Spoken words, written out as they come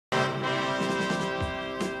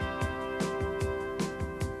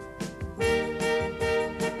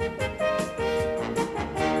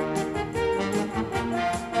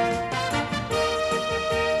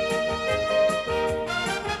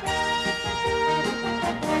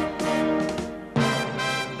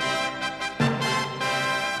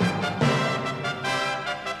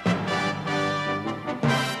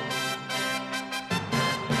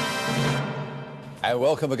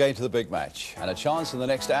welcome again to the big match, and a chance in the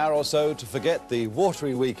next hour or so to forget the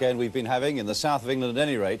watery weekend we've been having in the south of England at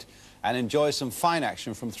any rate, and enjoy some fine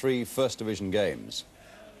action from 3 First Division games.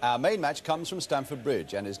 Our main match comes from Stamford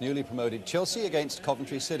Bridge and is newly promoted Chelsea against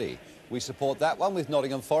Coventry City. We support that one with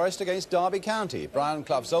Nottingham Forest against Derby County, Brian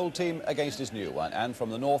Clough's old team against his new one, and from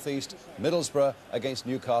the northeast, Middlesbrough against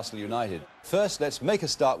Newcastle United. First, let's make a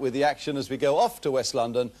start with the action as we go off to West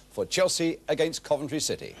London for Chelsea against Coventry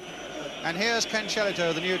City. And here's Ken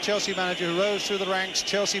Shellito, the new Chelsea manager who rose through the ranks,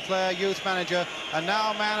 Chelsea player, youth manager, and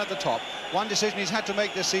now man at the top. One decision he's had to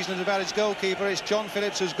make this season is about his goalkeeper. It's John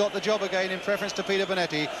Phillips who's got the job again in preference to Peter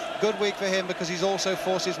Bonetti. Good week for him because he's also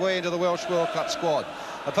forced his way into the Welsh World Cup squad.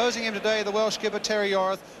 Opposing him today, the Welsh skipper Terry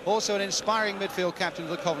Yorath, also an inspiring midfield captain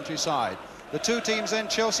of the Coventry side. The two teams then,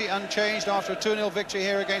 Chelsea unchanged after a 2-0 victory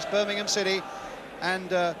here against Birmingham City,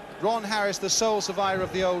 and Ron Harris, the sole survivor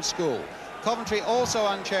of the old school. Coventry also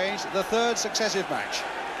unchanged, the third successive match.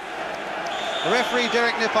 The referee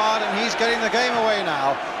Derek Nippard, and he's getting the game away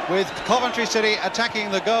now with Coventry City attacking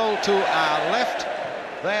the goal to our left.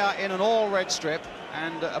 They are in an all-red strip,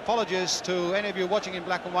 and apologies to any of you watching in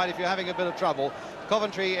black and white if you're having a bit of trouble.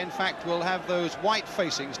 Coventry, in fact, will have those white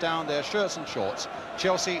facings down their shirts and shorts.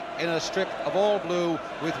 Chelsea in a strip of all blue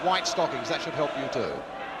with white stockings. That should help you too.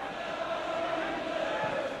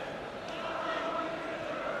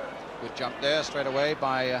 Good jump there straight away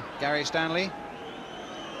by Gary Stanley.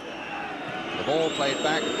 The ball played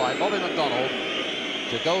back by Bobby McDonald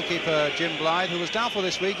to goalkeeper Jim Blythe, who was doubtful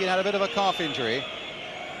this week. He had a bit of a calf injury.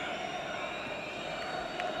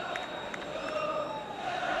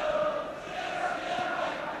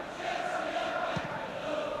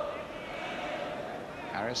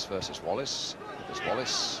 Harris versus Wallace. Here's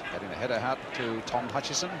Wallace getting the header out to Tom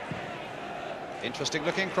Hutchison. Interesting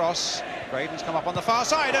looking cross. Graydon's come up on the far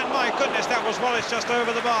side, and my goodness, that was Wallace just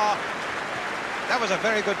over the bar. That was a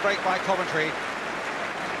very good break by Coventry.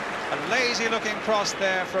 A lazy looking cross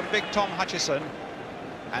there from big Tom Hutchison,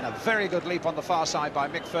 and a very good leap on the far side by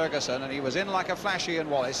Mick Ferguson, and he was in like a flash, Ian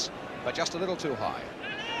Wallace, but just a little too high.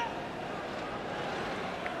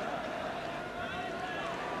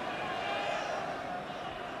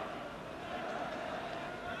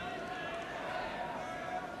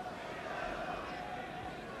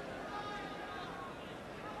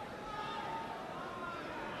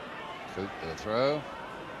 Coop with a throw.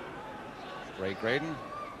 Ray Graydon.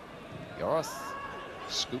 Yorath.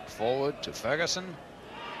 Scoop forward to Ferguson.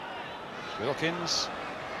 Wilkins.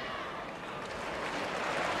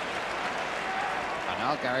 And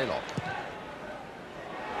now Gary Locke.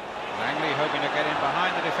 Langley hoping to get in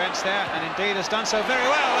behind the defence there, and indeed has done so very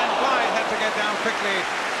well, and Blythe had to get down quickly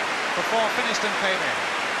before Finiston came in.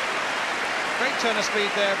 Great turn of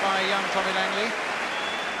speed there by young Tommy Langley.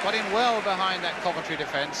 Got in well behind that Coventry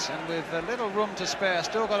defence, and with a little room to spare,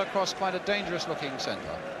 still got across quite a dangerous-looking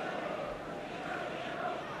centre.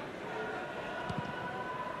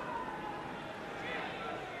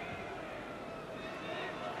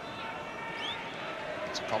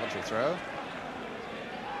 It's a Coventry throw.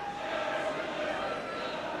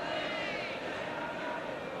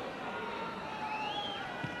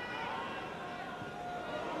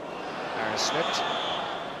 Harris slipped.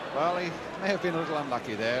 Well, he may have been a little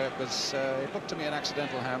unlucky there. It looked to me an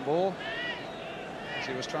accidental handball as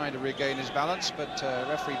he was trying to regain his balance, but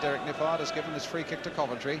referee Derek Nippard has given this free kick to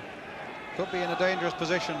Coventry. Could be in a dangerous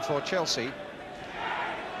position for Chelsea.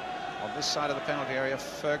 On this side of the penalty area,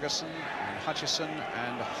 Ferguson and Hutchison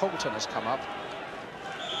and Holton has come up.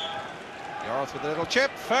 Yorath with a little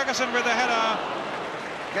chip, Ferguson with the header.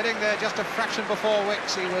 Getting there just a fraction before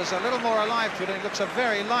Wicks. He was a little more alive to it, and he looks a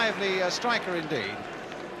very lively striker indeed.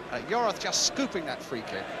 Yorath just scooping that free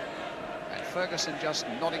kick, and Ferguson just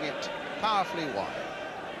nodding it powerfully wide.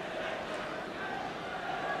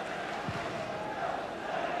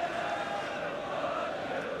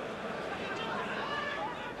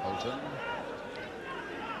 Holton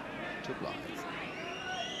to Blythe.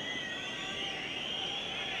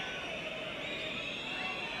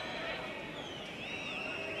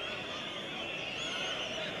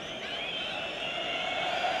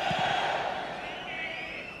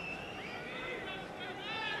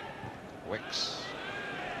 Wicks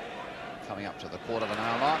coming up to the quarter of an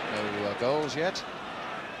hour mark, no goals yet.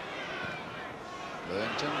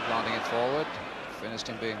 Burnton planting it forward,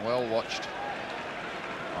 Finiston being well watched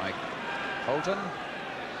by Holton.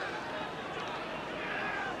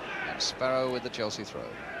 And Sparrow with the Chelsea throw.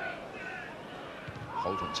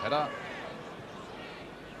 Holton's header.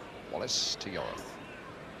 Wallace to Yorath.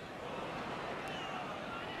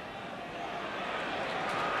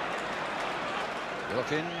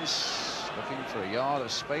 Wilkins looking for a yard of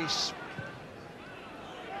space.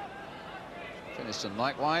 Finiston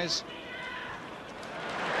likewise.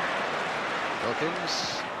 Wilkins.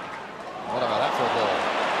 What about that for a ball?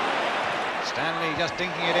 Stanley just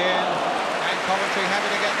dinking it in, and Coventry happy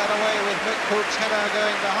to get that away with Mick Coop's header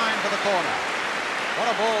going behind for the corner. What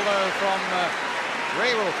a ball, though, from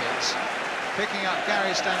Ray Wilkins, picking up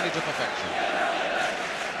Gary Stanley to perfection.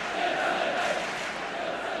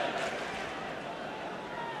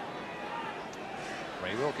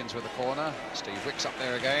 Ray Wilkins with the corner. Steve Wicks up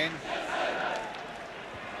there again.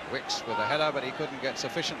 Wicks with a header, but he couldn't get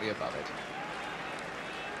sufficiently above it.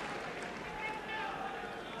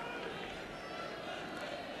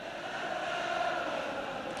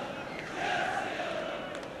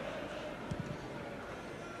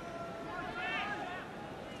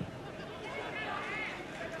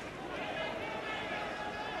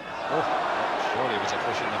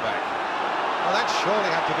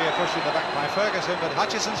 Ferguson, but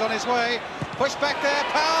Hutchison's on his way. Pushed back there,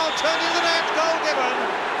 Powell turned into the net, goal given.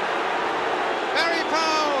 Barry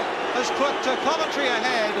Powell has put Coventry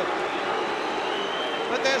ahead.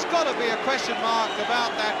 But there's got to be a question mark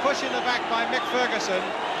about that push in the back by Mick Ferguson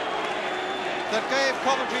that gave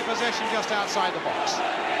Coventry possession just outside the box.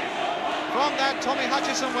 From that, Tommy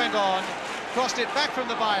Hutchison went on, crossed it back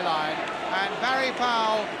from the byline, and Barry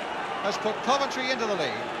Powell has put Coventry into the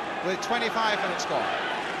lead with 25 minutes gone.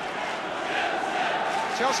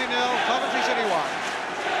 Chelsea 0, Coventry City 1.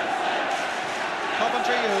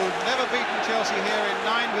 Coventry, who've never beaten Chelsea here in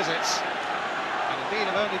 9 visits, and indeed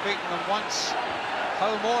have only beaten them once,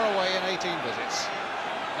 home or away in 18 visits,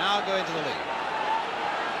 now go into the lead.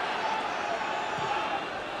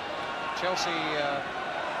 Chelsea,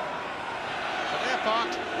 for their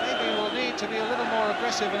part, maybe will need to be a little more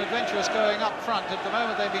aggressive and adventurous going up front. At the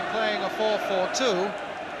moment, they've been playing a 4-4-2.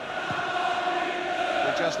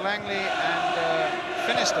 Just Langley and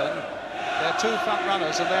Finiston, they're 2 front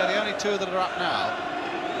runners, and they're the only 2 that are up now.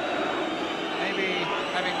 Maybe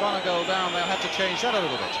having won a goal down, they'll have to change that a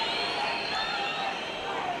little bit.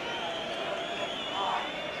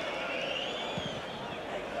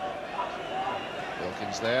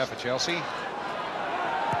 Wilkins there for Chelsea.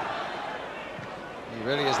 He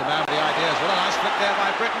really is the man with the ideas. What a nice flick there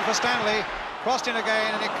by Britton for Stanley. Crossed in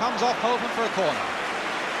again, and it comes off Holton for a corner.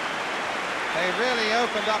 They really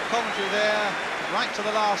opened up Coventry there, right to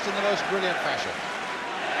the last in the most brilliant fashion.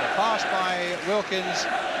 The pass by Wilkins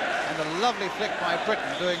and the lovely flick by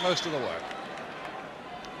Britton doing most of the work.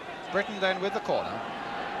 Britton then with the corner.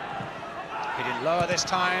 Hit it lower this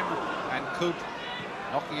time, and Coop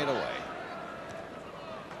knocking it away.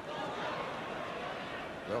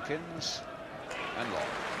 Wilkins and Long.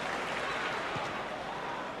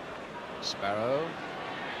 Sparrow.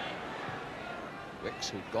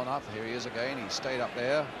 Wicks, who'd gone up, here he is again, he stayed up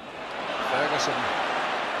there. Ferguson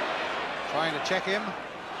trying to check him.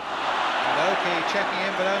 And Oki checking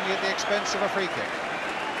him, but only at the expense of a free kick.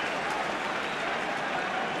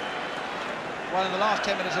 Well, in the last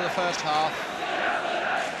 10 minutes of the first half,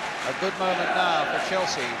 a good moment now for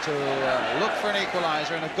Chelsea to look for an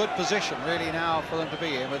equaliser, in a good position really now for them to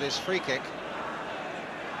be in with this free kick.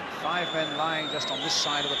 5 men lying just on this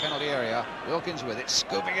side of the penalty area. Wilkins with it,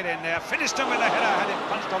 scooping it in there. Finiston with the header, had it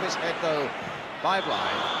punched off his head though by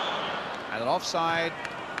Blythe. And an offside,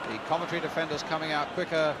 the Coventry defenders coming out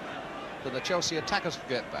quicker than the Chelsea attackers could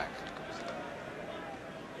get back.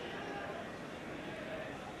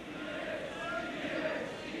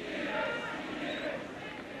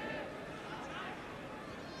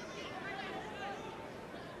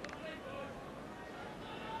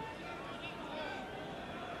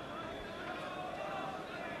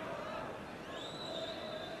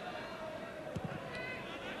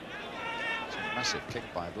 Massive kick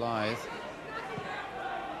by Blythe.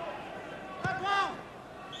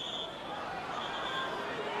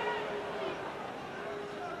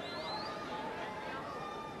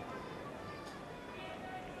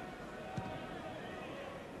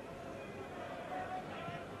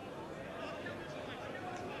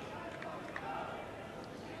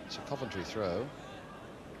 It's a Coventry throw.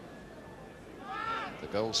 The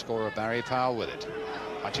goal scorer Barry Powell with it.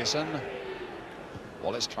 Hutchison.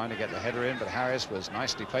 Wallace trying to get the header in, but Harris was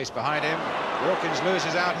nicely placed behind him. Wilkins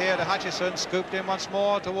loses out here to Hutchison, scooped in once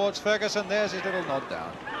more towards Ferguson. There's his little nod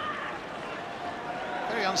down.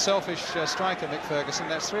 Very unselfish striker, Mick Ferguson.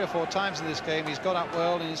 That's 3 or 4 times in this game he's got up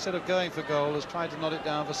well, and instead of going for goal, has tried to nod it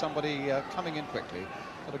down for somebody coming in quickly.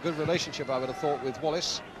 Got a good relationship, I would have thought, with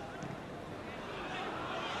Wallace.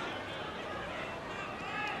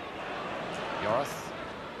 Yorth.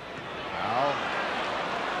 Now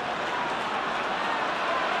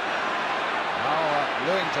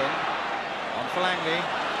Lewington on for Langley.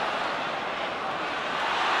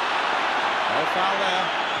 No foul there.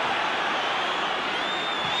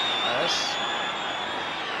 Yes.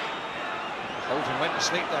 Bolton went to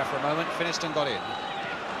sleep there for a moment. Finiston got in.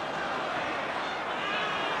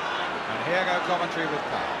 And here go Coventry with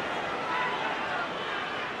Powell.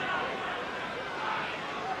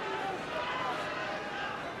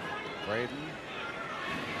 Braden.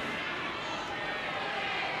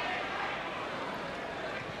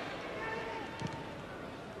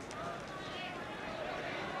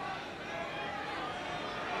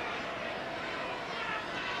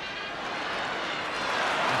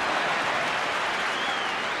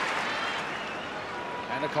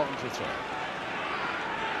 And a Coventry throw.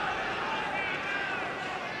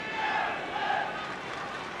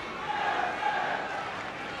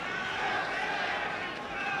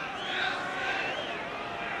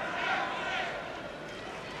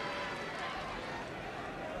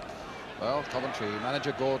 Well, Coventry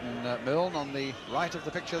manager Gordon Milne on the right of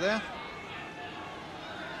the picture there.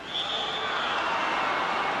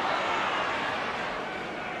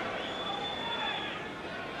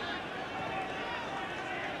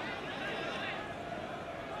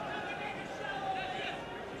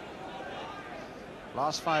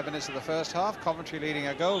 Last 5 minutes of the first half, Coventry leading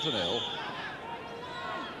a goal to nil.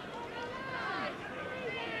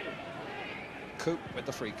 Coop with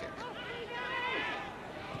the free kick.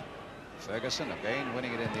 Ferguson again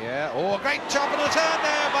winning it in the air. Oh, a great chop and a turn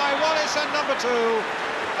there by Wallace and number 2.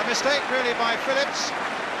 A mistake really by Phillips.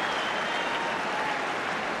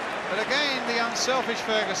 But again, the unselfish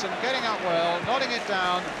Ferguson getting up well, nodding it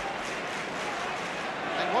down.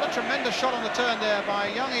 And what a tremendous shot on the turn there by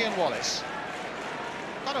young Ian Wallace.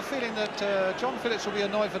 Got a feeling that John Phillips will be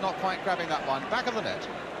annoyed for not quite grabbing that one. Back of the net.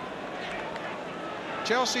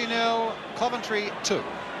 Chelsea 0, Coventry 2.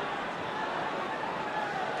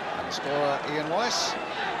 And the scorer Ian Wallace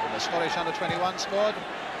from the Scottish under-21 squad.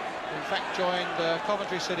 In fact, joined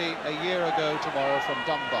Coventry City a year ago tomorrow from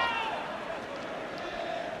Dunbar.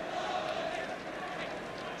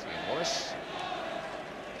 It's Ian Wallace.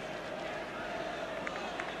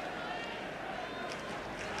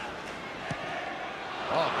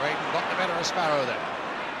 Oh, Graydon got the better of Sparrow there.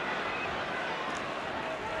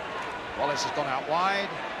 Wallace has gone out wide.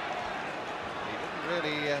 He didn't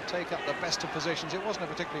really take up the best of positions. It wasn't a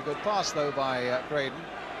particularly good pass, though, by Graydon.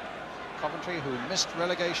 Coventry, who missed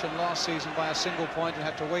relegation last season by a single point and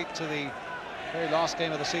had to wait to the very last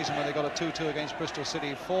game of the season when they got a 2-2 against Bristol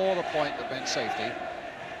City for the point that meant safety.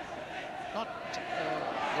 Not,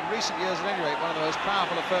 in recent years at any rate, one of the most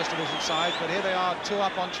powerful of First Division sides, but here they are 2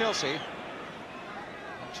 up on Chelsea.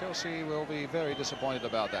 Chelsea will be very disappointed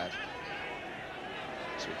about that.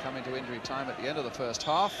 So we come into injury time at the end of the first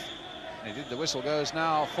half. And indeed, the whistle goes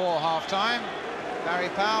now for half-time. Barry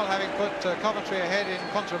Powell having put Coventry ahead in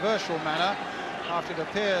controversial manner after it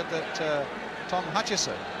appeared that Tom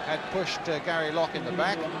Hutchison had pushed Gary Locke in the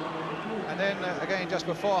back. And then again, just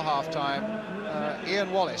before half-time,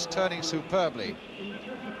 Ian Wallace turning superbly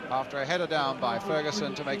after a header down by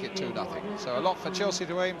Ferguson to make it 2-0. So a lot for Chelsea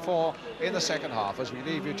to aim for in the second half as we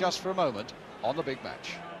leave you just for a moment on the big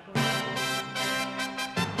match.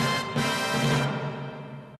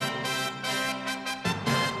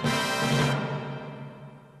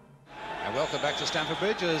 And welcome back to Stamford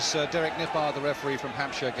Bridge as Derek Nippard, the referee from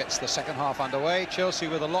Hampshire, gets the second half underway. Chelsea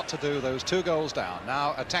with a lot to do, those 2 goals down,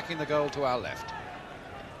 now attacking the goal to our left.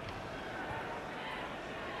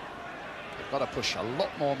 Got to push a lot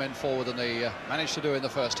more men forward than they managed to do in the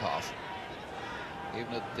first half,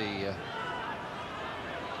 even at the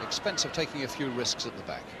expense of taking a few risks at the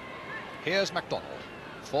back. Here's MacDonald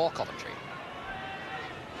for Coventry.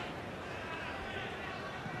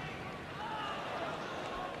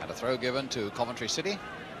 And a throw given to Coventry City.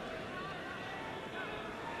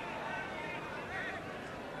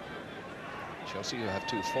 Chelsea, who have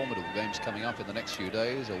 2 formidable games coming up in the next few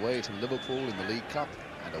days, away to Liverpool in the League Cup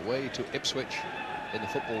and away to Ipswich in the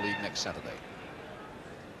Football League next Saturday.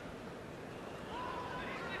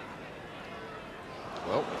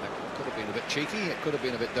 Well, that could have been a bit cheeky, it could have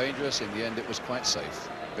been a bit dangerous. In the end, it was quite safe.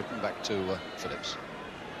 Bitten back to Phillips.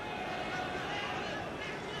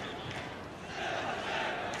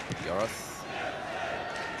 Yorath.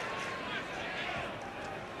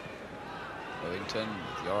 Wellington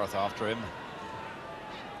with Yorath after him.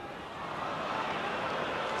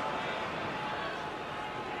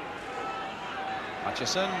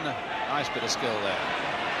 Hutchison, nice bit of skill there.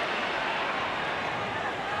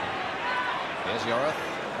 Here's Yorath.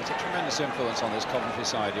 That's a tremendous influence on this Coventry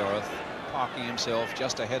side, Yorath. Parking himself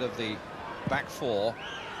just ahead of the back 4.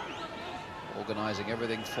 Organising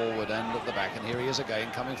everything forward and at the back. And here he is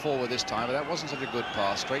again, coming forward this time. But that wasn't such a good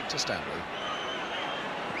pass, straight to Stanley.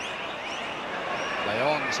 Play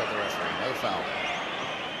on, said the referee. No foul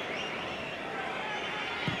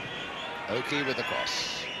there. Oki with the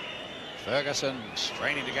cross. Ferguson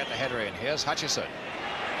straining to get the header in. Here's Hutchison.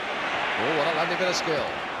 Oh, what a lovely bit of skill.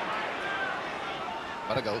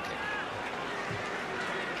 What a goal kick.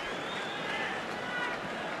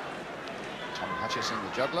 Tom Hutchison,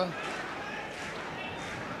 the juggler.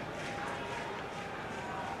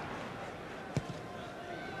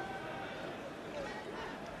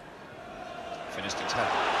 Finished in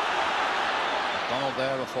tackle. McDonald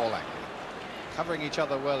there before Langley. Covering each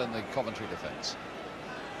other well in the Coventry defence.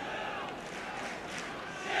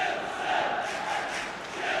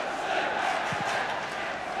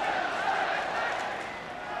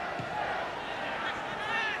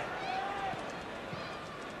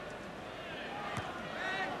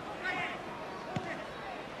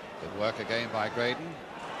 Good work again by Graydon.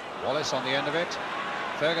 Wallace on the end of it.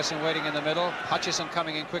 Ferguson waiting in the middle. Hutchison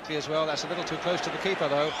coming in quickly as well. That's a little too close to the keeper,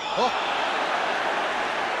 though. Oh!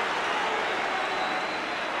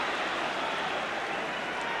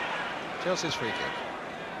 Chelsea's free kick.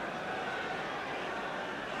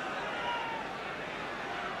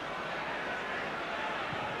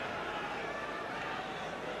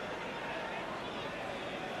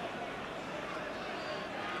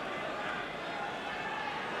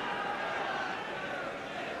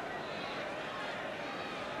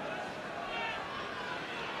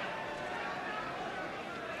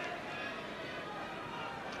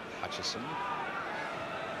 Hutchison.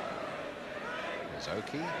 There's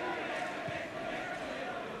Oki.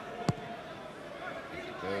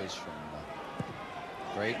 It goes from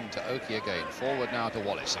Graydon to Oki again. Forward now to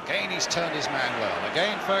Wallace. Again he's turned his man well.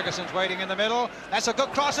 Again Ferguson's waiting in the middle. That's a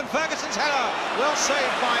good cross, and Ferguson's header. Well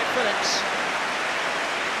saved by Phillips.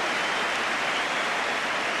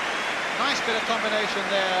 Nice bit of combination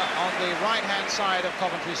there on the right-hand side of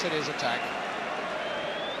Coventry City's attack.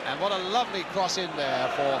 And what a lovely cross in there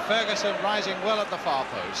for Ferguson, rising well at the far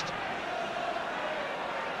post.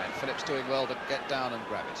 And Phillips doing well to get down and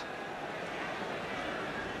grab it.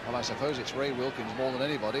 Well, I suppose it's Ray Wilkins more than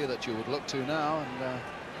anybody that you would look to now. And I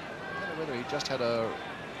don't know whether he just had a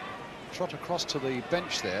trot across to the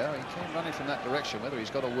bench there. He came running from that direction. Whether he's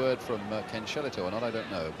got a word from Ken Shellito or not, I don't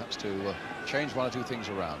know. Perhaps to change one or two things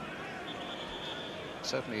around.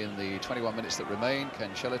 Certainly in the 21 minutes that remain, Ken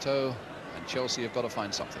Shellito and Chelsea have got to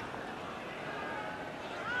find something.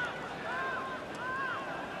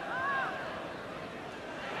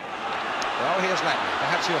 Well, here's Langley.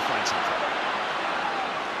 Perhaps he'll find something.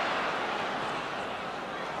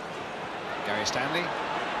 Gary Stanley.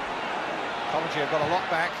 Coventry have got a lot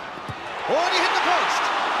back. Oh, and he hit the post!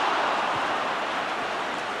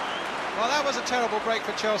 Well, that was a terrible break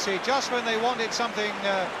for Chelsea, just when they wanted something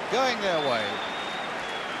going their way.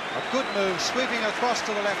 A good move, sweeping across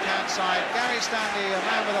to the left-hand side. Gary Stanley, a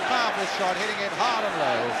man with a powerful shot, hitting it hard and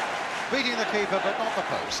low, beating the keeper, but not the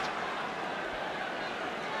post.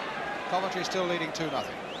 Coventry still leading 2-0. Well,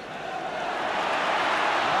 he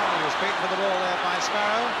was beaten for the ball there by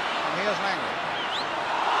Sparrow, and here's Langley.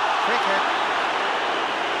 Free kick.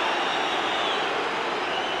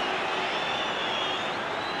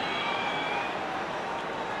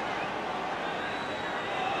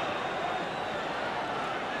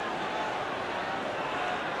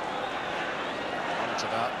 It's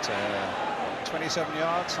about 27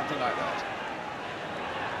 yards, something like that.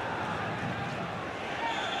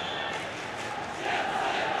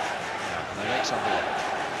 And they make something of it.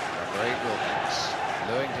 Great Wilkins.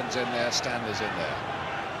 Lewington's in there, Stanley's in there.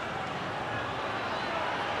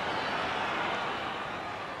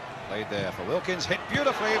 Played there for Wilkins, hit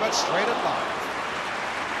beautifully, but straight at line.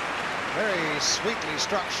 Very sweetly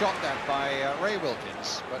struck shot that by Ray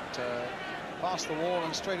Wilkins, but past the wall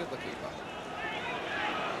and straight at the keeper.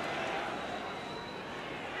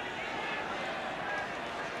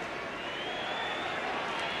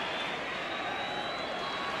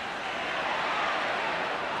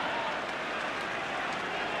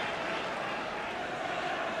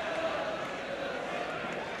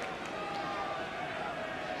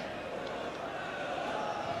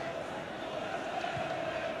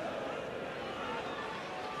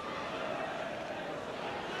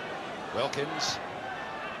 Wilkins.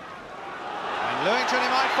 And Lewington, he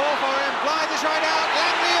might fall for him. Blythe is right out.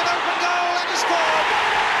 Langley, an open goal, and he scored.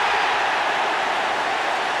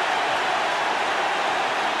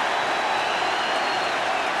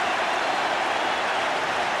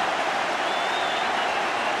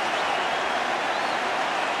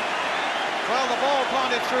 Well, the ball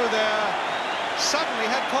planted through there suddenly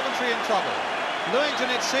had Coventry in trouble. Lewington,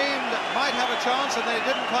 it seemed, might have a chance, and they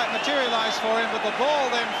didn't quite materialise for him, but the ball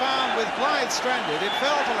then found with Blythe stranded. It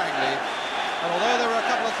fell to Langley, And although there were a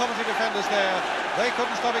couple of Coventry defenders there, they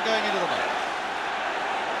couldn't stop it going into the net.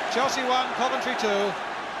 Chelsea 1, Coventry 2.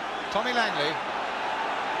 Tommy Langley.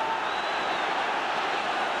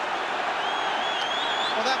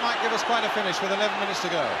 Well, that might give us quite a finish with 11 minutes to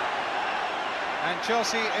go. And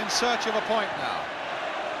Chelsea in search of a point now.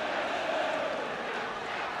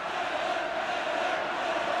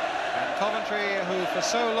 And Coventry, who for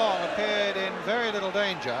so long appeared in very little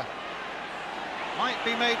danger, might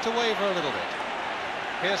be made to waver a little bit.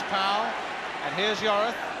 Here's Powell, and here's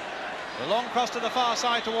Yorath. The long cross to the far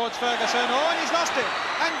side towards Ferguson. Oh, and he's lost it.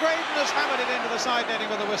 And Graydon has hammered it into the side netting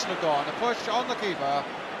with the whistle gone. A push on the keeper.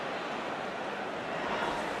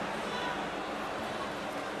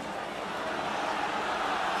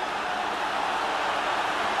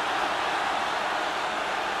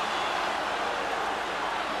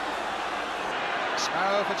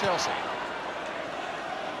 Sparrow for Chelsea.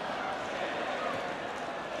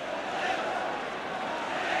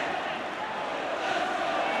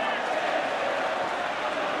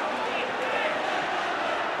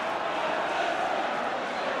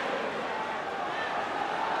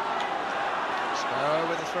 Sparrow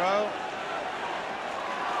with the throw.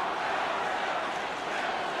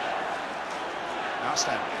 Now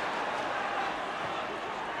Stanley.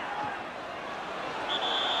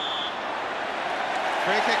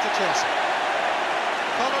 Free kick to Chelsea.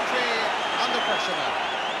 Coventry under pressure now.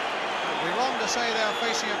 It would be wrong to say they're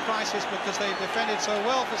facing a crisis because they've defended so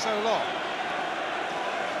well for so long.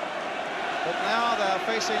 But now they're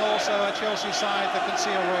facing also a Chelsea side that can see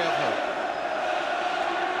a ray of hope.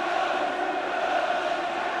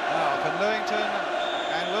 Now can Lewington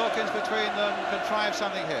and Wilkins between them contrive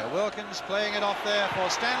something here. Wilkins playing it off there for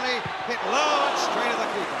Stanley. Hit low and straight at the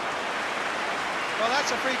keeper. Well,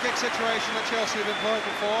 that's a free kick situation that Chelsea have employed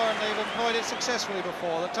before, and they've employed it successfully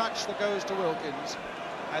before. The touch that goes to Wilkins,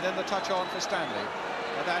 and then the touch on for Stanley.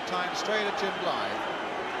 At that time, straight at Jim Blythe.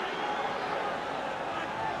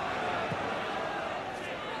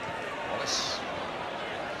 Wallace.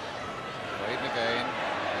 Graydon again.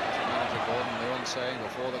 Manager Gordon Newman saying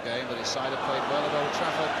before the game that his side had played well at Old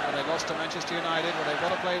Trafford when they lost to Manchester United. Well, they've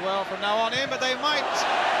got to play well from now on in, but they might.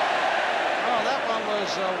 Oh, that one was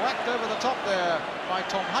whacked over the top there by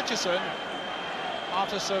Tom Hutchison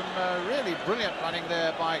after some really brilliant running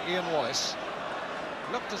there by Ian Wallace.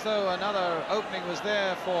 Looked as though another opening was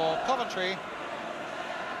there for Coventry,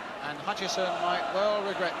 and Hutchison might well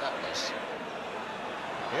regret that miss.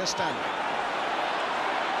 Here's Stanley.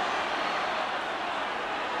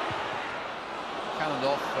 Cannoned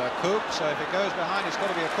off Coop, so if it goes behind, it's got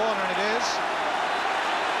to be a corner, and it is.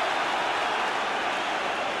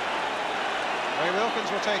 Ray Wilkins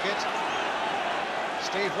will take it.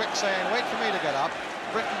 Steve Wick saying, wait for me to get up.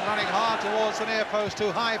 Britton running hard towards the near post, too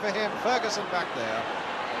high for him. Ferguson back there.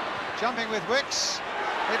 Jumping with Wicks.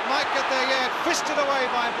 It might get there yet. Fisted away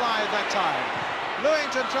by Blythe that time.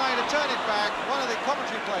 Lewington trying to turn it back. One of the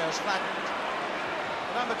Coventry players flattened.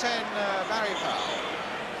 Number 10, Barry Powell.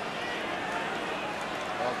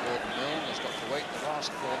 Well, Gordon Milne has got to wait the last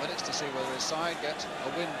 4 minutes to see whether his side gets a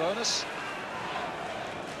win bonus.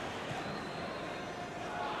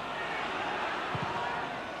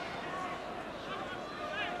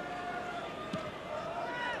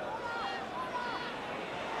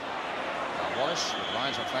 Wallace, with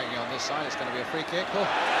lines on flanking on this side, it's going to be a free kick. Oh.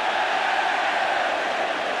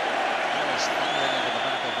 Wallace thundering into the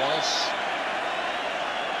back of Wallace.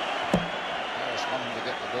 Harris wanting to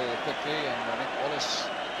get the ball quickly, and I think Wallace,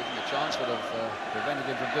 given the chance, would have prevented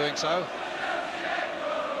him from doing so.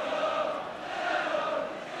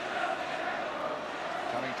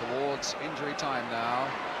 Coming towards injury time now.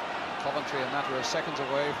 Coventry a matter of seconds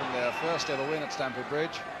away from their first ever win at Stamford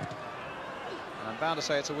Bridge. And I'm bound to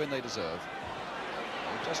say it's a win they deserve.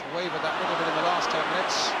 Just wavered that little bit in the last 10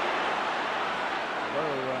 minutes.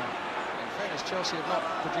 Although, in fairness, Chelsea have not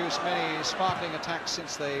produced many sparkling attacks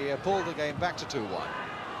since they pulled the game back to 2-1.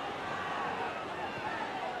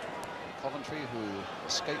 Coventry, who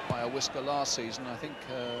escaped by a whisker last season, I think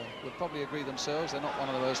would probably agree themselves. They're not one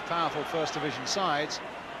of the most powerful First Division sides,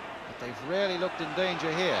 but they've rarely looked in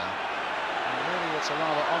danger here. And really, it's a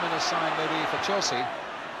rather ominous sign maybe for Chelsea,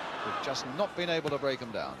 who've just not been able to break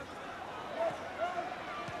them down.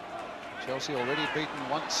 Chelsea already beaten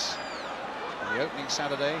once on the opening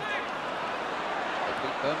Saturday. They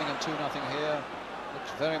beat Birmingham 2-0 here.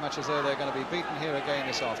 Looks very much as though they're going to be beaten here again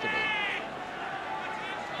this afternoon.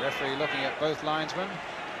 Referee looking at both linesmen.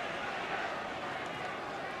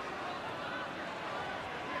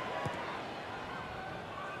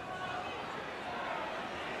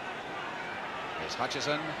 Here's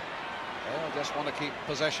Hutchison. They'll just want to keep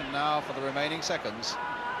possession now for the remaining seconds.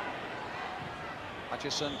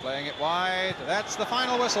 Hutchison playing it wide. That's the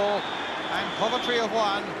final whistle. And Coventry have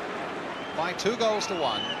won by 2 goals to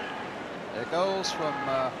 1. Their goals from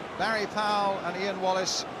Barry Powell and Ian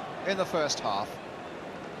Wallace in the first half.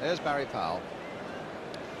 There's Barry Powell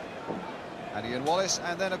and Ian Wallace,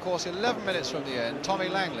 and then of course 11 minutes from the end, Tommy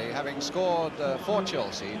Langley having scored for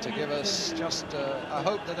Chelsea to give us just a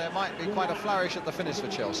hope that there might be quite a flourish at the finish for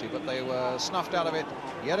Chelsea, but they were snuffed out of it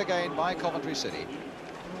yet again by Coventry City.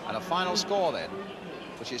 And a final score then,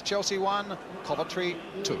 which is Chelsea 1, Coventry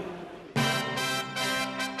 2.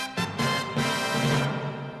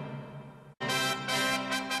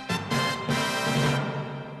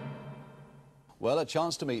 Well, a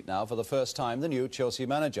chance to meet now for the first time the new Chelsea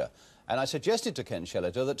manager. And I suggested to Ken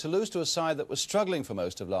Shellito that to lose to a side that was struggling for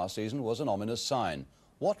most of last season was an ominous sign.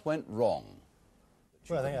 What went wrong?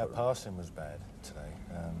 Well, I think our passing was bad today,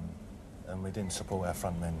 and we didn't support our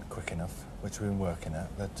front men quick enough, which we've been working at,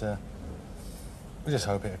 but we just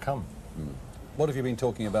hope it'll come. What have you been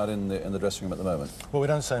talking about in the dressing room at the moment? Well, we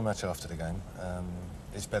don't say much after the game.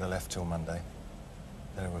 It's better left till Monday.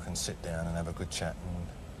 Then we can sit down and have a good chat and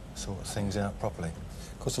sort things out properly.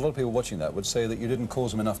 Of course, a lot of people watching that would say that you didn't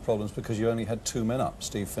cause them enough problems because you only had 2 men up,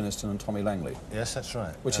 Steve Finiston and Tommy Langley. Yes, that's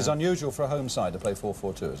right. Which is unusual for a home side to play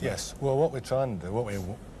 4-4-2, isn't it? Yes. Well, what we're trying to do, what we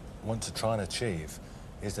want to try and achieve,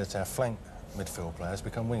 is that our flank midfield players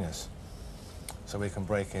become wingers. So we can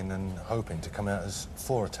break in and hoping to come out as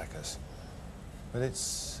 4 attackers. But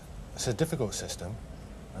it's a difficult system,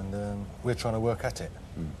 and we're trying to work at it.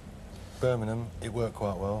 Birmingham, it worked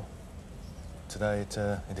quite well. Today, it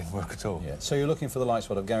didn't work at all. Yeah. So you're looking for the likes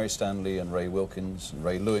of Gary Stanley and Ray Wilkins and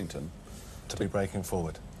Ray Lewington to be breaking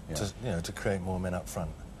forward, to create more men up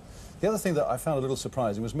front. The other thing that I found a little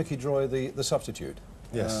surprising was Mickey Droy, the substitute.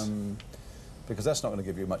 Yes. Because that's not going to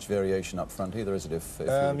give you much variation up front either, is it?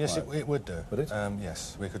 Yes, it would do. Would it?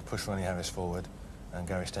 Yes, we could push Ronnie Harris forward, and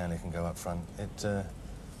Gary Stanley can go up front.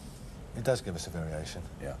 It does give us a variation.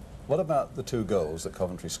 Yeah. What about the 2 goals that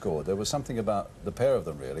Coventry scored? There was something about the pair of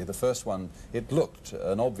them, really. The first one, it looked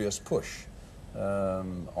an obvious push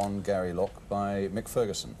on Gary Locke by Mick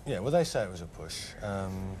Ferguson. Yeah, well, they say it was a push,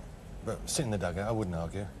 but sitting in the dugout, I wouldn't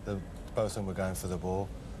argue. Both of them were going for the ball,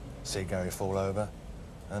 see Gary fall over,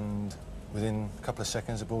 and within a couple of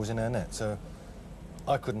seconds, the ball was in our net. So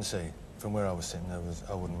I couldn't see. From where I was sitting,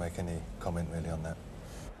 I wouldn't make any comment, really, on that.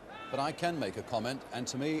 But I can make a comment, and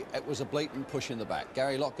to me, it was a blatant push in the back.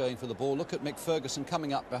 Gary Locke going for the ball. Look at Mick Ferguson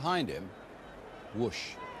coming up behind him.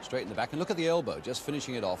 Whoosh, straight in the back. And look at the elbow, just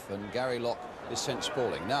finishing it off, and Gary Locke is sent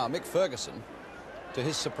sprawling. Now, Mick Ferguson, to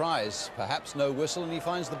his surprise, perhaps no whistle, and he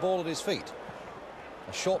finds the ball at his feet.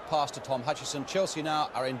 A short pass to Tom Hutchison. Chelsea now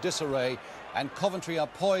are in disarray, and Coventry are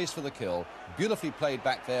poised for the kill. Beautifully played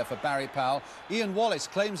back there for Barry Powell. Ian Wallace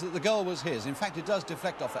claims that the goal was his. In fact, it does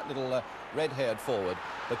deflect off that little red-haired forward,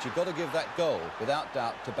 but you've got to give that goal, without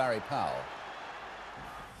doubt, to Barry Powell.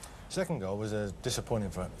 Second goal was disappointing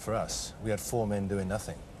for us. We had 4 men doing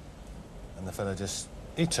nothing, and the fella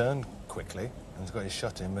he turned quickly and got his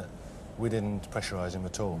shot in, but we didn't pressurise him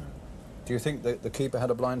at all. Do you think that the keeper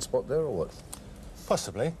had a blind spot there, or what?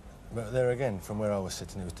 Possibly, but there again, from where I was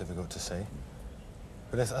sitting, it was difficult to see.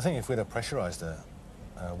 But I think if we'd have pressurised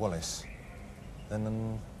Wallace,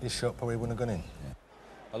 then his shot probably wouldn't have gone in. Yeah.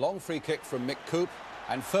 A long free kick from Mick Coop,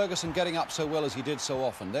 and Ferguson getting up so well as he did so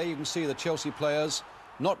often. There you can see the Chelsea players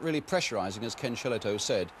not really pressurising, as Ken Shellito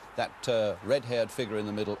said, that red-haired figure in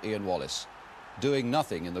the middle, Ian Wallace, doing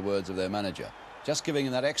nothing, in the words of their manager, just giving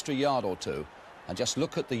him that extra yard or 2. And just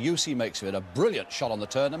look at the use he makes of it. A brilliant shot on the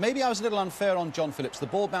turn. And maybe I was a little unfair on John Phillips. The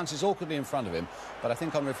ball bounces awkwardly in front of him, but I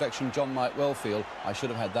think on reflection John might well feel I should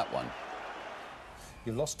have had that one.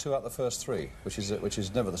 You've lost 2 out of the first 3, which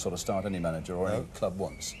is never the sort of start any manager or any club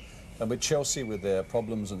wants. And with Chelsea, with their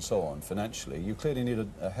problems and so on, financially, you clearly need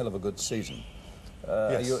a hell of a good season.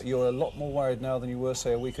 Yes. You're a lot more worried now than you were,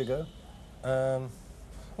 say, a week ago? I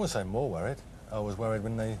wouldn't say more worried. I was worried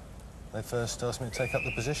when they first asked me to take up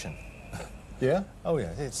the position. Yeah? Oh,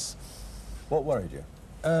 yeah, What worried you?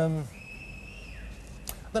 I don't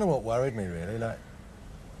know what worried me, really. Like,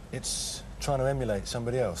 it's trying to emulate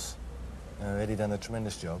somebody else. Eddie done a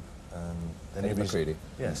tremendous job. Then Eddie McCready.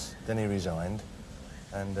 Yes, then he resigned.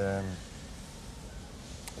 And the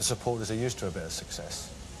supporters are used to a bit of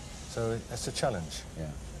success. So it's a challenge.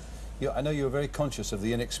 Yeah. I know you were very conscious of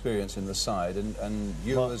the inexperience in the side, and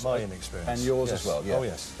you my inexperience. And yours yes. as well, yeah. Oh,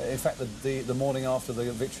 yes. In fact, the morning after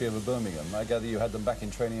the victory over Birmingham, I gather you had them back in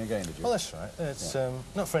training again, did you? Oh, that's right. It's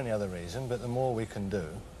not for any other reason, but the more we can do,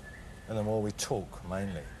 and the more we talk,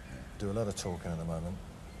 mainly. Do a lot of talking at the moment.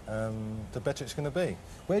 the better it's going to be.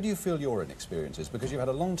 Where do you feel your inexperience is? Because you've had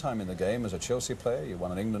a long time in the game as a Chelsea player, you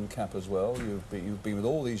won an England cap as well, you've been with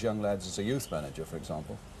all these young lads as a youth manager, for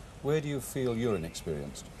example. Where do you feel you're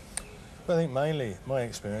inexperienced? Well, I think mainly my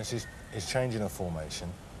experience is changing a formation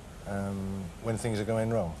when things are going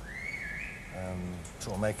wrong.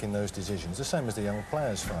 Sort of making those decisions, the same as the young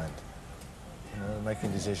players find. You know,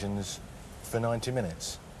 making decisions for 90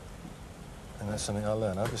 minutes. And that's something I'll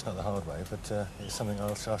learn. I hope it's not the hard way, but it's something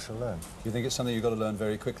I shall learn. You think it's something you've got to learn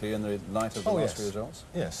very quickly in the light of the last few results?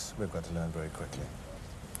 Yes, we've got to learn very quickly.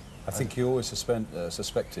 I think you always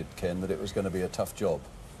suspected, Ken, that it was going to be a tough job.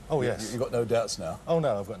 Oh, yes. You've got no doubts now? Oh,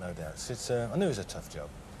 no, I've got no doubts. I knew it was a tough job.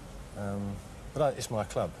 But it's my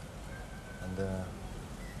club. And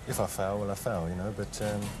if I fail, well, I fail, you know, but...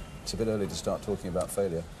 It's a bit early to start talking about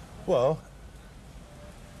failure. Well,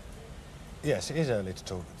 yes, it is early to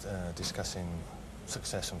talk discussing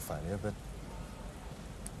success and failure, but,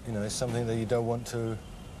 you know, it's something that you don't want to, you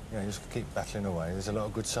know, just keep battling away. There's a lot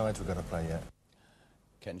of good sides we've got to play yet.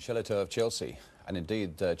 Ken Shellito of Chelsea. And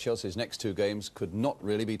indeed, Chelsea's next two games could not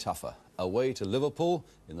really be tougher. Away to Liverpool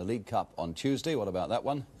in the League Cup on Tuesday, what about that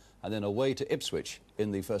one? And then away to Ipswich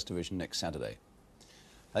in the First Division next Saturday.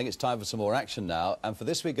 I think it's time for some more action now, and for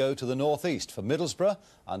this we go to the northeast for Middlesbrough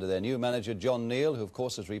under their new manager John Neal, who of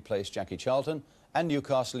course has replaced Jackie Charlton, and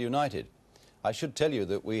Newcastle United. I should tell you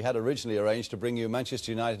that we had originally arranged to bring you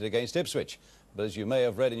Manchester United against Ipswich, but as you may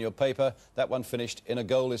have read in your paper, that one finished in a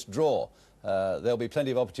goalless draw. There'll be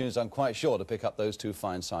plenty of opportunities, I'm quite sure, to pick up those two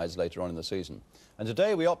fine sides later on in the season. And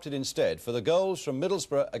today we opted instead for the goals from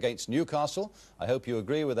Middlesbrough against Newcastle. I hope you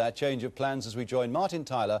agree with our change of plans as we join Martin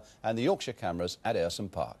Tyler and the Yorkshire cameras at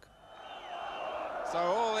Ayresome Park. So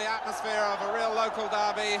all the atmosphere of a real local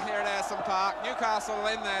derby here at Ayresome Park. Newcastle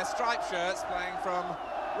in their striped shirts, playing from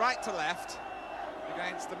right to left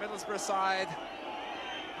against the Middlesbrough side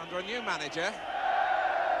under a new manager,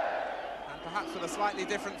 and perhaps with a slightly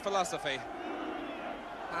different philosophy.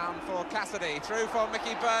 Down for Cassidy, through for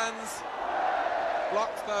Mickey Burns,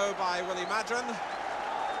 blocked though by Willie Madron.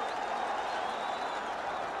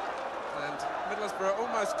 And Middlesbrough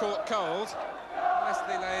almost caught cold.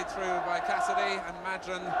 Nicely laid through by Cassidy, and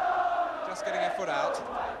Madron just getting a foot out.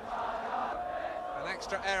 An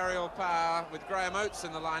extra aerial power with Graham Oates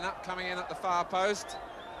in the lineup, coming in at the far post.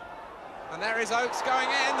 And there is Oates going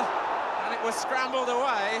in, and it was scrambled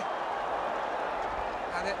away.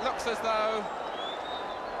 And it looks as though...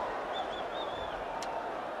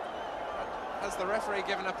 Has the referee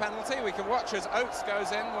given a penalty? We can watch as Oates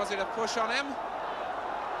goes in. Was it a push on him? Or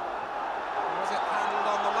was it handled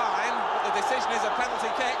on the line? But the decision is a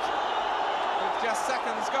penalty kick with just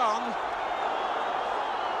seconds gone.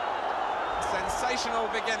 A sensational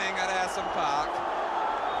beginning at Ayresome Park.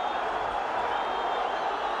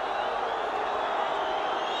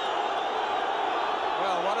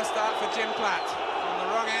 Well, what a start for Jim Platt. On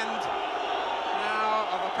the wrong end now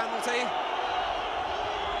of a penalty,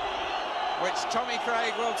 which Tommy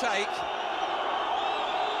Craig will take.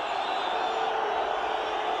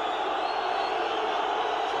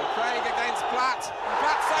 So Craig against Platt, and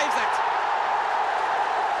Platt saves it.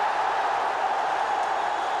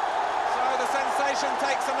 So the sensation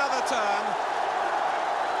takes another turn.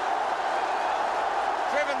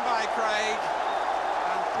 Driven by Craig,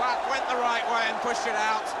 and Platt went the right way and pushed it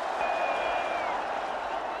out.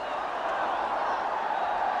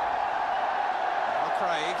 Now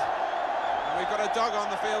Craig. We've got a dog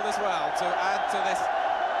on the field as well to add to this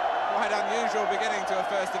quite unusual beginning to a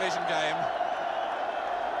First Division game.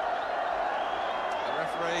 The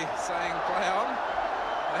referee saying play on.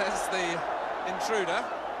 There's the intruder.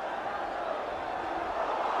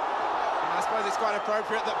 And I suppose it's quite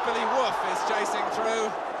appropriate that Billy Wolf is chasing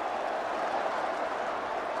through.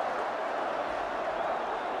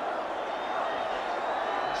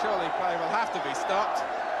 Surely play will have to be stopped.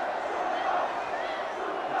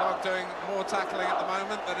 Dog doing more tackling at the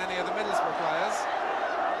moment than any of the Middlesbrough players.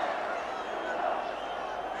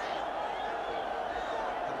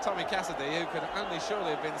 And Tommy Cassidy, who could only surely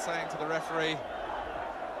have been saying to the referee,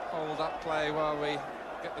 hold up play while we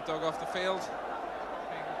get the dog off the field,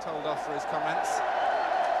 being told off for his comments.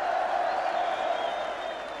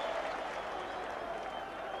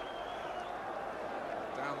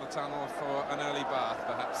 Down the tunnel for an early bath,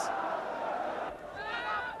 perhaps.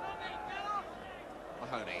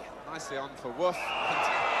 Nicely on for Wolf.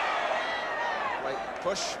 Late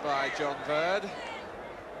push by John Bird.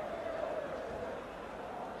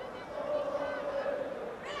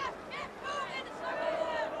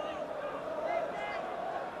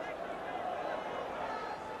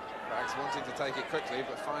 Craggs wanting to take it quickly,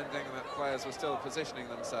 but finding that players were still positioning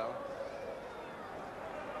themselves.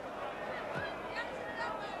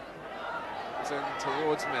 in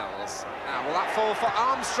towards Mills. Now, will that fall for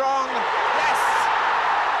Armstrong? Yes!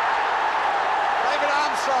 David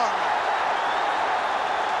Armstrong.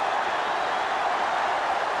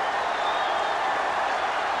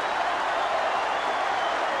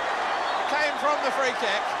 It came from the free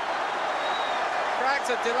kick. Craggs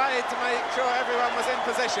had delayed to make sure everyone was in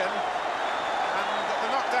position, and the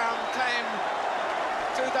knockdown came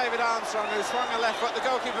to David Armstrong, who swung a left foot. The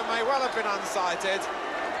goalkeeper may well have been unsighted.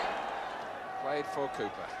 Played for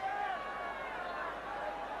Cooper.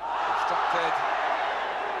 Obstructed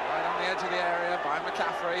right on the edge of the area by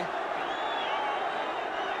McCaffrey.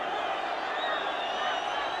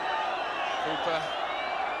 Cooper,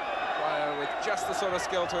 a player with just the sort of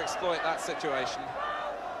skill to exploit that situation.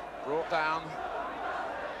 Brought down.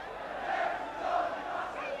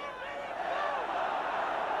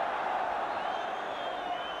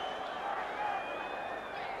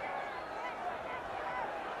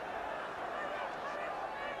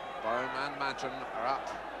 Bone and Madron are up,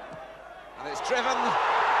 and it's driven,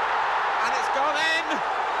 and it's gone in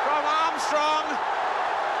from Armstrong,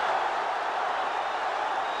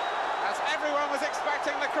 as everyone was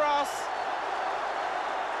expecting the cross.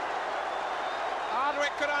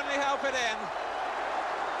 Hardwick could only help it in.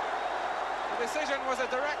 The decision was a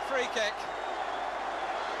direct free kick,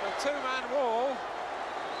 a two-man wall,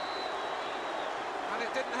 and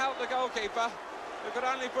it didn't help the goalkeeper, who could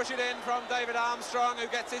only push it in from David Armstrong, who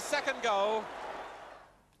gets his second goal.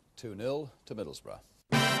 2-0 to Middlesbrough.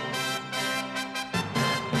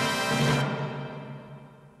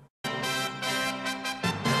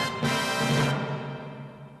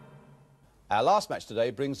 Our last match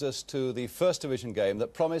today brings us to the First Division game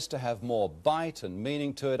that promised to have more bite and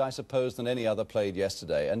meaning to it, I suppose, than any other played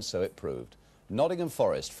yesterday, and so it proved. Nottingham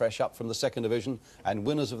Forest, fresh up from the Second Division and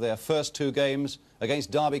winners of their first two games against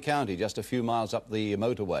Derby County, just a few miles up the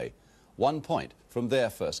motorway. 1 point from their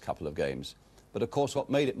first couple of games. But of course what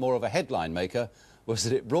made it more of a headline maker was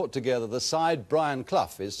that it brought together the side Brian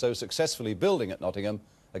Clough is so successfully building at Nottingham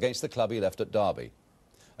against the club he left at Derby.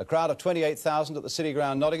 A crowd of 28,000 at the City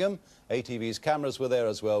Ground, Nottingham. ATV's cameras were there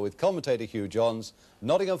as well with commentator Hugh Johns.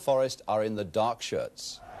 Nottingham Forest are in the dark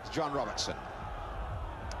shirts. It's John Robertson.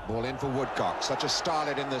 Ball in for Woodcock, such a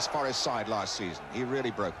starlet in this Forest side last season. He really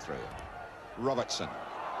broke through. Robertson,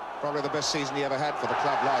 probably the best season he ever had for the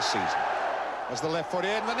club last season. As the left foot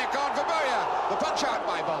in, the nick on for Bowyer. The punch out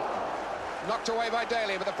by Bolton. Knocked away by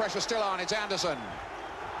Daly, but the pressure's still on. It's Anderson.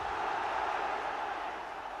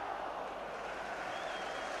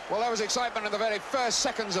 Well, there was excitement in the very first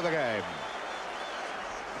seconds of the game.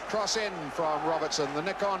 Cross in from Robertson, the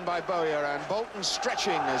nick on by Bowyer, and Bolton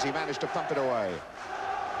stretching as he managed to pump it away.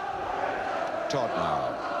 Todd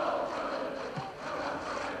now.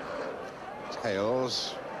 It's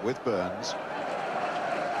Hales with Burns.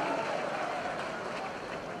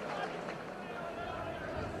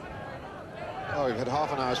 Oh, we've had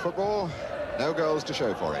half an hour's football. No goals to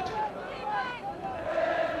show for it.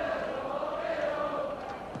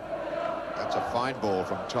 That's a fine ball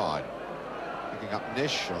from Todd. Picking up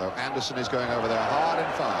Nish, although Anderson is going over there hard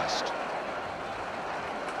and fast.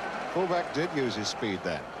 Fullback did use his speed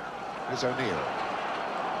then. Here's O'Neill.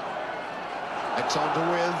 It's on to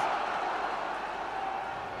With.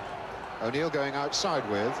 O'Neill going outside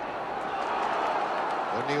with.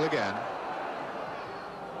 O'Neill again.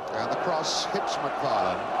 And the cross hits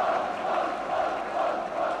McFarlane.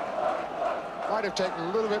 Might have taken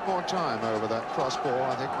a little bit more time over that cross ball,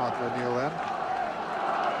 I think, Martin O'Neill then.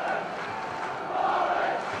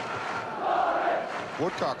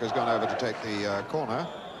 Woodcock has gone over to take the corner.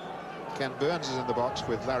 Ken Burns is in the box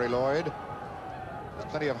with Larry Lloyd.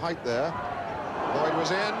 There's plenty of height there. Lloyd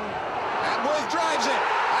was in, and Wood drives it,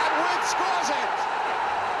 and Wood scores it!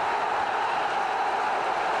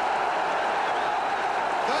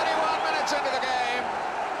 31 minutes into the game.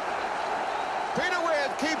 Peter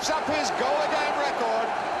Wood keeps up his goal-a-game record.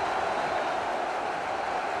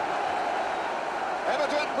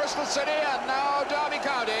 Everton, Bristol City, and now Derby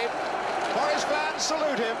County. Forest fans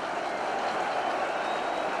salute him.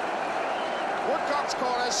 Woodcock's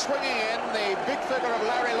corner swinging in, the big figure of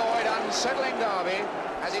Larry Lloyd unsettling Derby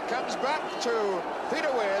as it comes back to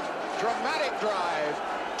Peter Wood. Dramatic drive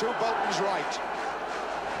to Bolton's right.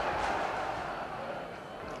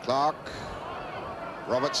 Clark,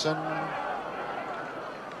 Robertson.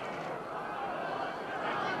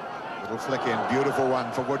 Little flick in, beautiful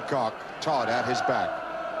one for Woodcock. Todd at his back.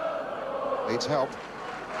 Needs help.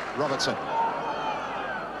 Robertson.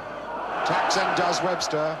 Tacks and does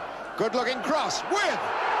Webster. Good-looking cross. With!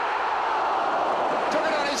 Took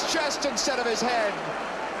it on his chest instead of his head.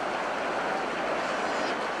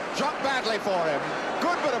 Dropped badly for him.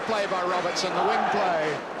 Good bit of play by Robertson, the wing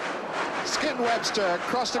play. Skinned Webster,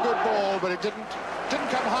 crossed a good ball, but it didn't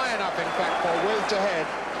come high enough, in fact, for With to head.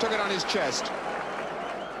 Took it on his chest.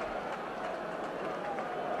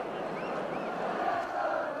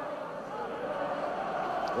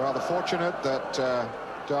 Rather fortunate that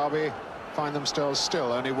Derby find themselves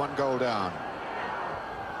still only 1 goal down.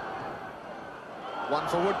 One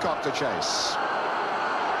for Woodcock to chase.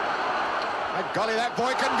 My golly, that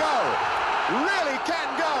boy can go! Really can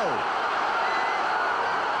go!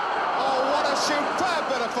 Oh, what a superb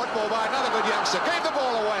bit of football by another good youngster. Gave the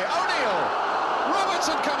ball away. O'Neill.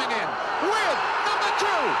 Robertson coming in. With number 2.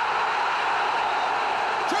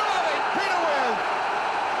 2-0, Peter With.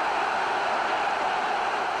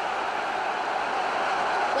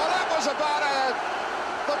 Well, that was about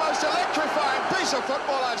the most electrifying piece of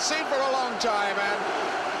football I've seen for a long time, and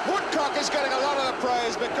Woodcock is getting a lot of the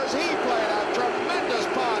praise because he played a tremendous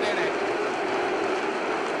part in it.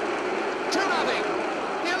 2-0.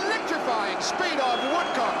 The electrifying speed of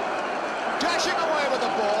Woodcock. Dashing away with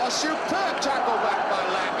the ball. A superb tackle back by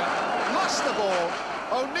Langan. Lost the ball.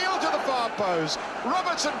 O'Neill to the far post.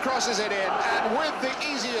 Robertson crosses it in, and with the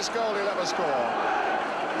easiest goal he'll ever score.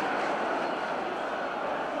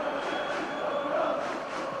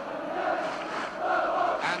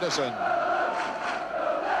 Anderson.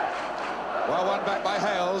 Well, one back by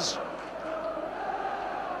Hales.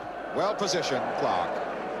 Well positioned, Clark.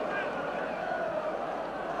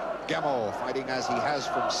 Gemmell fighting as he has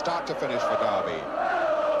from start to finish for Derby.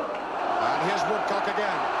 And here's Woodcock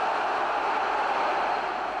again.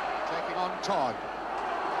 Taking on Todd.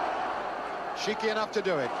 Cheeky enough to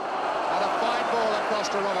do it. And a fine ball across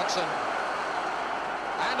to Robertson.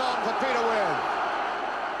 And on for Peter Weir.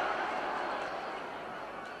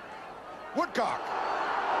 Woodcock.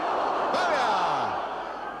 Booyah!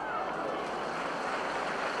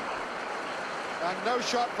 And no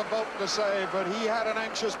shot for Bolton to save, but he had an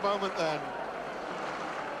anxious moment then.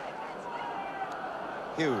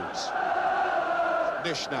 Hughes.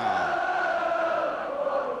 Nish now.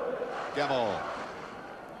 Gemmell.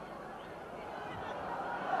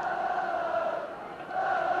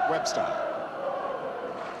 Webster.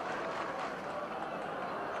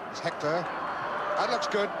 It's Hector. That looks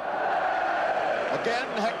good. Again,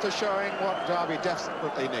 Hector showing what Derby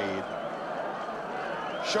desperately need.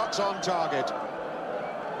 Shots on target.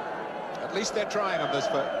 At least they're trying them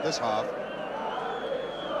this half.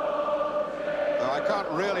 Though I can't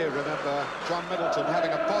really remember John Middleton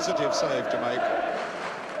having a positive save to make.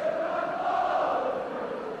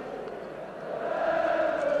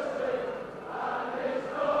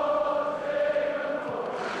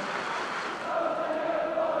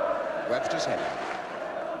 Webster's heading.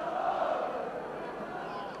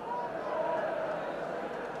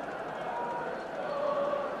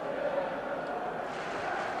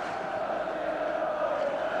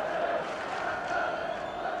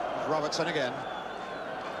 Robertson again.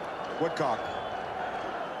 Woodcock.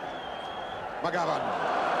 McGovern.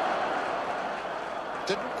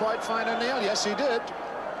 Didn't quite find O'Neill. Yes, he did.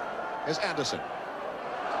 Here's Anderson.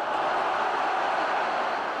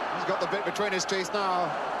 He's got the bit between his teeth now.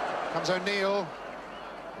 Comes O'Neill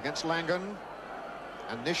against Langan.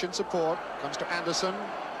 And Nish in support. Comes to Anderson.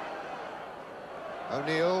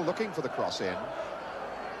 O'Neill looking for the cross in.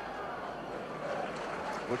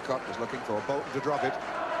 Woodcock was looking for Bolton to drop it.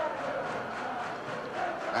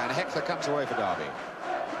 And Hector comes away for Derby.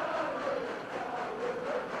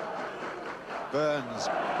 Burns,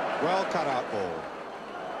 well cut out ball.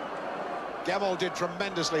 Gemmell did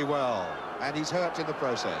tremendously well, and he's hurt in the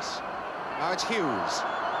process. Now it's Hughes.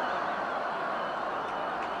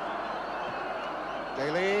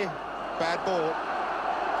 Daly, bad ball.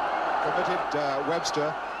 Committed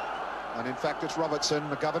Webster, and in fact it's Robertson.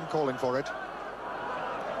 McGovern calling for it.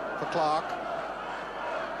 For Clark.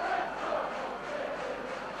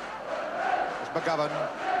 McGovern,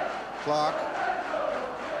 Clark,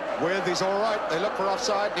 With, he's all right. They look for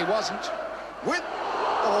offside, and he wasn't. With,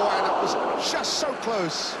 oh, and it was just so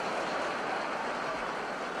close.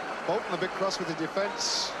 Bolton a bit cross with the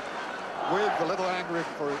defence. With a little angry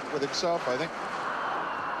with himself, I think.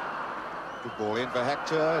 Good ball in for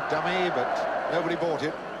Hector, dummy, but nobody bought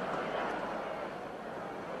it.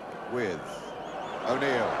 With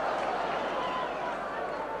O'Neill.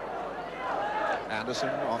 Anderson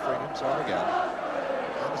offering himself again.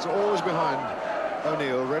 And it's always behind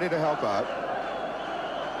O'Neill, ready to help out.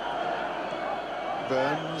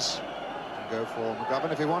 Burns can go for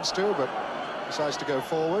McGovern if he wants to, but decides to go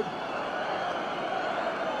forward.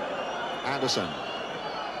 Anderson.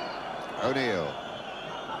 O'Neill.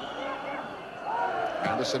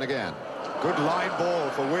 Anderson again. Good line ball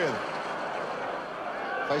for With.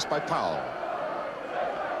 Faced by Powell.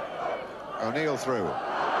 O'Neill through.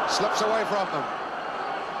 Slips away from them.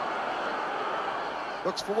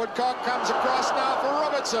 Looks for Woodcock, comes across now for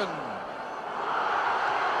Robertson.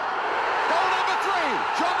 Goal number 3,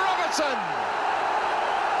 John Robertson.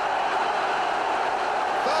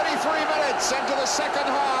 33 minutes into the second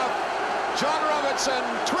half. John Robertson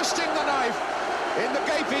twisting the knife in the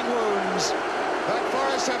gaping wounds that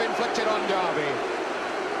Forest have inflicted on Derby.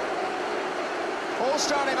 All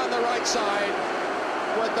starting on the right side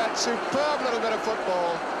with that superb little bit of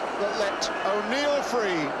football that let O'Neill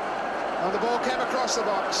free. And the ball came across the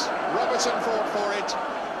box. Robertson fought for it,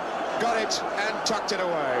 got it and tucked it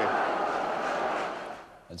away.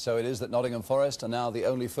 And so it is that Nottingham Forest are now the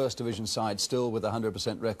only First Division side still with a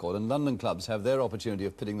 100% record, and London clubs have their opportunity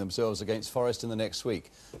of pitting themselves against Forest in the next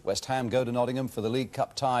week. West Ham go to Nottingham for the League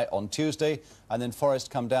Cup tie on Tuesday, and then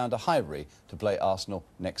Forest come down to Highbury to play Arsenal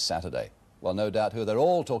next Saturday. Well, no doubt who they're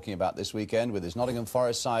all talking about this weekend, with his Nottingham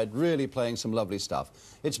Forest side really playing some lovely stuff.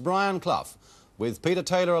 It's Brian Clough. With Peter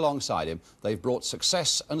Taylor alongside him, they've brought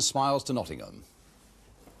success and smiles to Nottingham.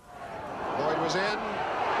 Lloyd was in,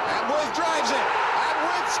 and Wood drives it.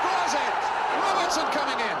 Scores it. Robertson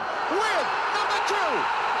coming in with number 2.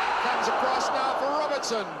 Comes across now for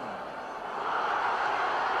Robertson.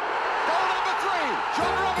 Goal number 3,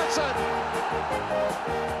 John Robertson.